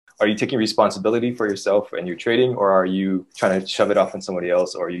are you taking responsibility for yourself and your trading, or are you trying to shove it off on somebody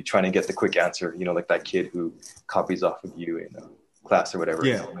else, or are you trying to get the quick answer, like that kid who copies off of you in class or whatever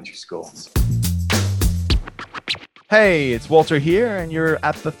in elementary school? Hey, it's Walter here, and you're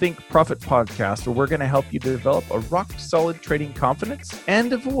at the Think Profit podcast, where we're going to help you develop a rock-solid trading confidence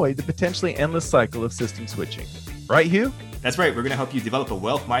and avoid the potentially endless cycle of system switching. Right, Hugh? That's right. We're going to help you develop a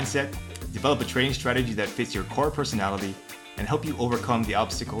wealth mindset, develop a trading strategy that fits your core personality, and help you overcome the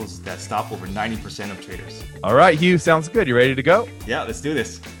obstacles that stop over 90% of traders. All right, Hugh, sounds good. You ready to go? Yeah, let's do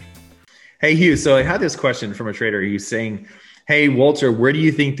this. Hey, Hugh, so I had this question from a trader. He's saying, hey, Walter, where do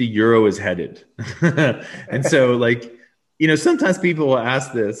you think the euro is headed? And so sometimes people will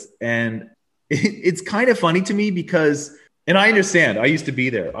ask this, and it's kind of funny to me because, and I understand, I used to be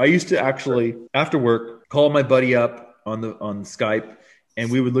there. I used to actually, after work, call my buddy up on Skype, and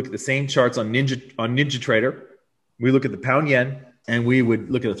we would look at the same charts on NinjaTrader. We look at the pound yen, and we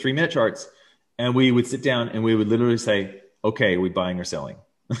would look at the 3-minute charts, and we would sit down and we would literally say, okay, are we buying or selling?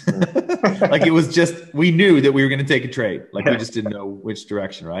 Like it was just, we knew that we were going to take a trade. Like we just didn't know which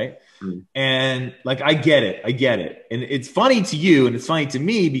direction, right? And like, I get it. And it's funny to you and it's funny to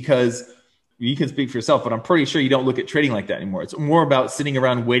me because you can speak for yourself, but I'm pretty sure you don't look at trading like that anymore. It's more about sitting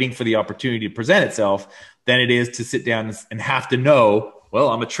around waiting for the opportunity to present itself than it is to sit down and have to know, well,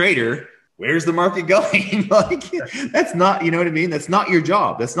 I'm a trader. Where's the market going? Like that's not, you know what I mean? That's not your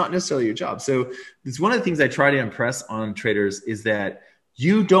job. That's not necessarily your job. So it's one of the things I try to impress on traders is that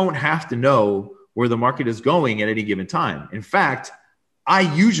you don't have to know where the market is going at any given time. In fact, I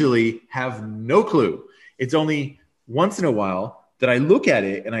usually have no clue. It's only once in a while that I look at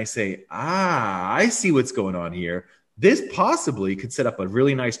it and I say, I see what's going on here. This possibly could set up a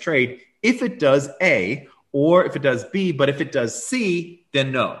really nice trade if it does A, or if it does B, but if it does C,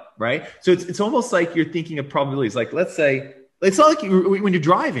 then no, right? So it's almost like you're thinking of probabilities. Like let's say, it's not like when you're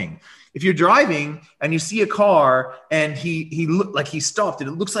driving. If you're driving and you see a car and he looked like he stopped and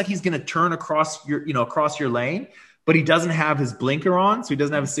it looks like he's going to turn across your lane, but he doesn't have his blinker on, so he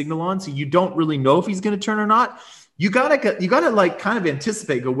doesn't have a signal on, so you don't really know if he's going to turn or not. You gotta like kind of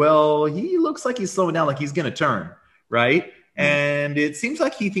anticipate. Go, well, he looks like he's slowing down, like he's going to turn, right? And it seems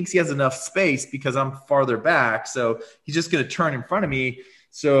like he thinks he has enough space because I'm farther back, so he's just going to turn in front of me.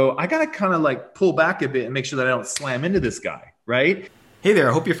 So I got to kind of like pull back a bit and make sure that I don't slam into this guy, right? Hey there,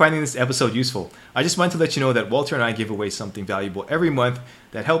 I hope you're finding this episode useful. I just wanted to let you know that Walter and I give away something valuable every month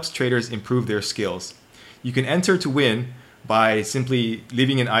that helps traders improve their skills. You can enter to win by simply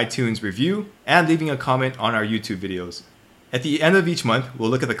leaving an iTunes review and leaving a comment on our YouTube videos. At the end of each month, we'll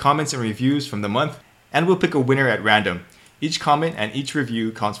look at the comments and reviews from the month, and we'll pick a winner at random. Each comment and each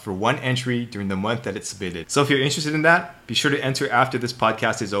review counts for one entry during the month that it's submitted. So if you're interested in that, be sure to enter after this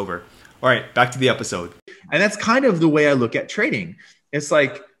podcast is over. All right, back to the episode. And that's kind of the way I look at trading. It's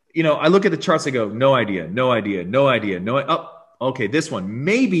like, I look at the charts, I go, no idea. Oh, okay, this one.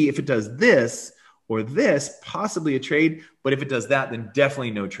 Maybe if it does this or this, possibly a trade. But if it does that, then definitely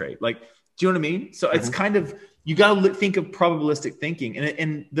no trade. Like, do you know what I mean? So it's kind of, you got to think of probabilistic thinking.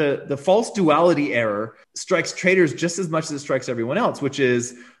 And the false duality error strikes traders just as much as it strikes everyone else, which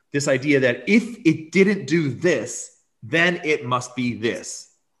is this idea that if it didn't do this, then it must be this,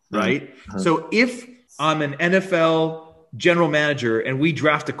 right? So if I'm an NFL general manager and we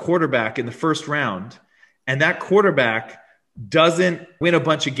draft a quarterback in the first round and that quarterback doesn't win a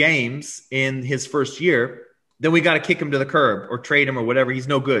bunch of games in his first year, then we got to kick him to the curb or trade him or whatever. He's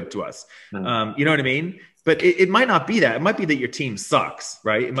no good to us. You know what I mean? But it might not be that. It might be that your team sucks,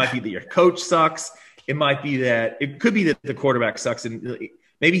 right? It might be that your coach sucks. It could be that the quarterback sucks and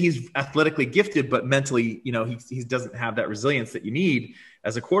maybe he's athletically gifted, but mentally, he doesn't have that resilience that you need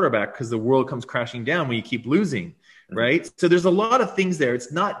as a quarterback because the world comes crashing down when you keep losing. Right. So there's a lot of things there.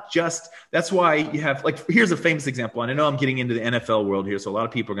 It's not just, that's why you have, like, here's a famous example. And I know I'm getting into the NFL world here, so a lot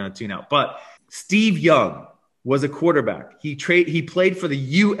of people are going to tune out, but Steve Young was a quarterback. He played for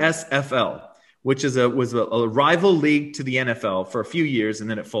the USFL, which was a rival league to the NFL for a few years, and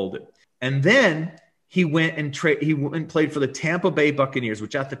then it folded. And then he went and played for the Tampa Bay Buccaneers,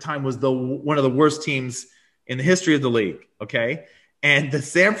 which at the time was one of the worst teams in the history of the league. Okay. And the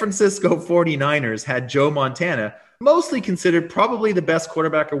San Francisco 49ers had Joe Montana, mostly considered probably the best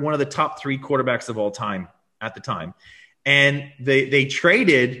quarterback or one of the top 3 quarterbacks of all time at the time. And they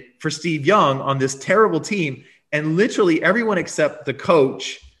traded for Steve Young on this terrible team. And literally everyone except the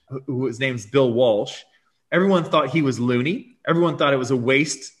coach, whose name's Bill Walsh, everyone thought he was loony. Everyone thought it was a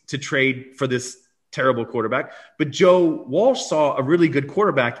waste to trade for this terrible quarterback. But Joe Walsh saw a really good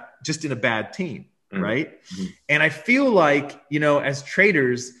quarterback just in a bad team, right? And I feel like, as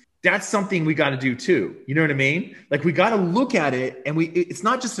traders, that's something we got to do too. You know what I mean? Like we got to look at it, and it's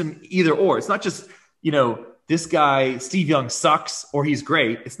not just an either or. It's not just, this guy, Steve Young, sucks or he's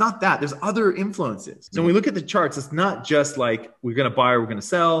great. It's not that. There's other influences. So when we look at the charts, it's not just like we're going to buy or we're going to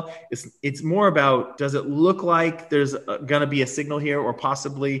sell. It's more about, does it look like there's going to be a signal here or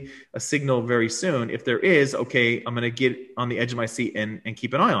possibly a signal very soon? If there is, okay, I'm going to get on the edge of my seat and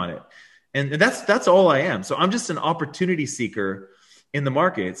keep an eye on it. And that's all I am. So I'm just an opportunity seeker in the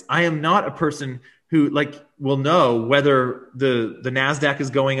markets. I am not a person who will know whether the NASDAQ is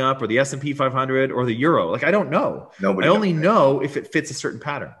going up or the S&P 500 or the euro. Like, I don't know. I only know if it fits a certain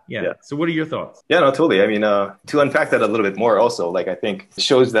pattern. Yeah. So what are your thoughts? Yeah, no, totally. I mean, to unpack that a little bit more also, I think it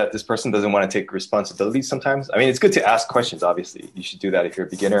shows that this person doesn't want to take responsibility sometimes. I mean, it's good to ask questions, obviously. You should do that if you're a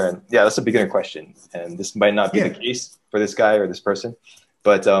beginner. And yeah, that's a beginner question. And this might not be the case for this guy or this person.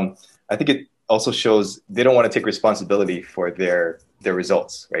 But I think it also shows they don't want to take responsibility for their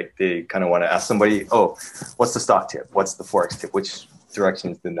results, right? They kind of want to ask somebody, oh, what's the stock tip? What's the Forex tip? Which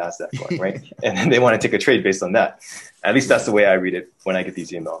direction is the NASDAQ going, right? And then they want to take a trade based on that. At least that's the way I read it when I get these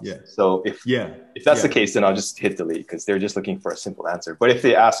emails. Yeah. So if that's the case, then I'll just hit delete because they're just looking for a simple answer. But if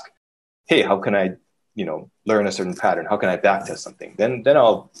they ask, hey, how can I, learn a certain pattern? How can I backtest something? Then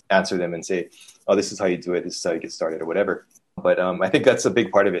I'll answer them and say, oh, this is how you do it. This is how you get started or whatever. But I think that's a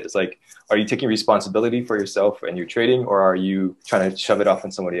big part of it. It's like, are you taking responsibility for yourself and your trading, or are you trying to shove it off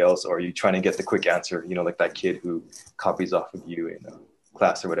on somebody else, or are you trying to get the quick answer, like that kid who copies off of you in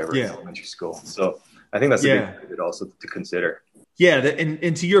class or whatever in elementary school. So I think that's a big part of it also to consider. Yeah,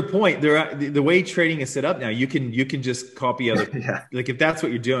 and to your point, the way trading is set up now, you can just copy other. Like if that's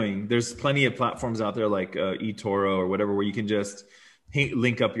what you're doing, there's plenty of platforms out there like eToro or whatever where you can just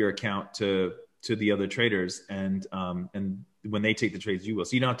link up your account to the other traders, and when they take the trades, you will.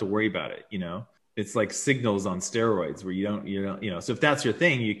 So you don't have to worry about it. It's like Signals on steroids where you don't. So if that's your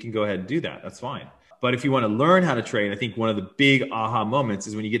thing, you can go ahead and do that. That's fine. But if you want to learn how to trade, I think one of the big aha moments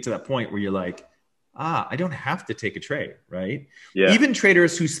is when you get to that point where you're like, I don't have to take a trade, right? Yeah. Even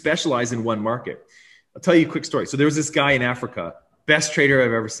traders who specialize in one market. I'll tell you a quick story. So there was this guy in Africa, best trader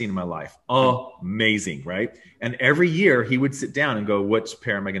I've ever seen in my life. Amazing, right? And every year he would sit down and go, which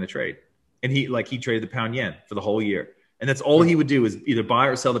pair am I going to trade? And he traded the pound yen for the whole year. And that's all he would do is either buy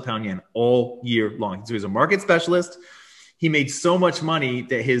or sell the pound yen all year long. So he was a market specialist. He made so much money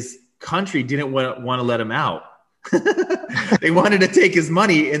that his country didn't want to let him out. They wanted to take his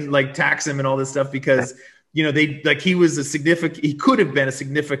money and tax him and all this stuff because, he could have been a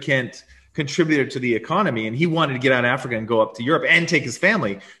significant contributor to the economy, and he wanted to get out of Africa and go up to Europe and take his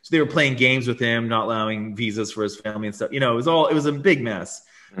family. So they were playing games with him, not allowing visas for his family and stuff. It was a big mess.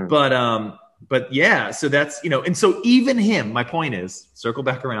 But yeah, so that's, and so even him, my point is, circle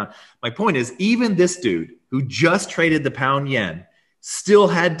back around. My point is, even this dude who just traded the pound yen still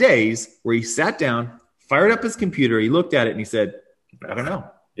had days where he sat down, fired up his computer, he looked at it and he said, I don't know.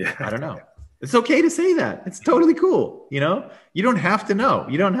 I don't know. It's okay to say that. It's totally cool. You don't have to know.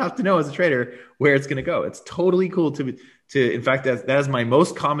 You don't have to know as a trader where it's going to go. It's totally cool to, in fact, that is my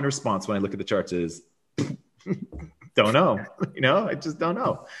most common response when I look at the charts is, don't know. I just don't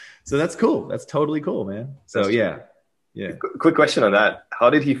know. So that's cool. That's totally cool, man. So yeah. Quick question on that. How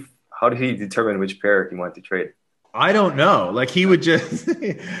did he determine which pair he wanted to trade? I don't know. He would just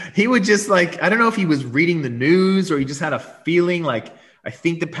I don't know if he was reading the news or he just had a feeling I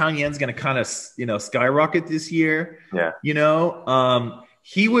think the pound yen's going to kind of, skyrocket this year. Yeah.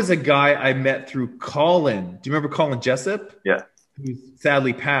 He was a guy I met through Colin. Do you remember Colin Jessup? Yeah. Who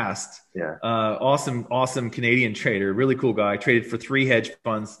sadly passed. Yeah. Awesome Canadian trader. Really cool guy. Traded for 3 hedge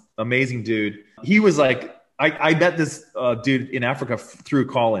funds. Amazing dude. He was I met this dude in Africa through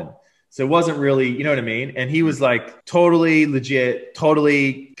Colin. So it wasn't really, you know what I mean? And he was totally legit,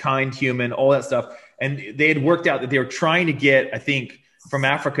 totally kind human, all that stuff. And they had worked out that they were trying to get, I think, from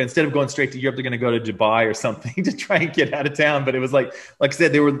Africa, instead of going straight to Europe, they're going to go to Dubai or something to try and get out of town. But it was like I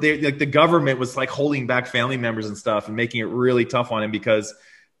said, the government was holding back family members and stuff and making it really tough on him because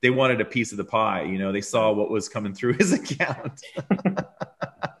they wanted a piece of the pie. They saw what was coming through his account,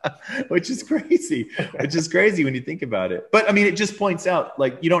 which is crazy when you think about it. But I mean, it just points out,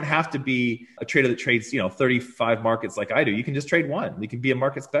 you don't have to be a trader that trades, 35 markets like I do. You can just trade one. You can be a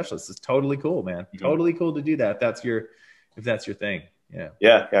market specialist. It's totally cool, man. Mm-hmm. Totally cool to do that. If that's your thing. Yeah.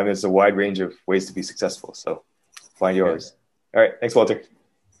 Yeah. I mean, it's a wide range of ways to be successful. So find yours. Yeah. All right. Thanks, Walter.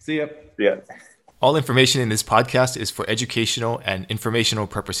 See ya. Yeah. All information in this podcast is for educational and informational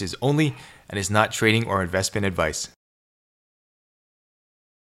purposes only and is not trading or investment advice.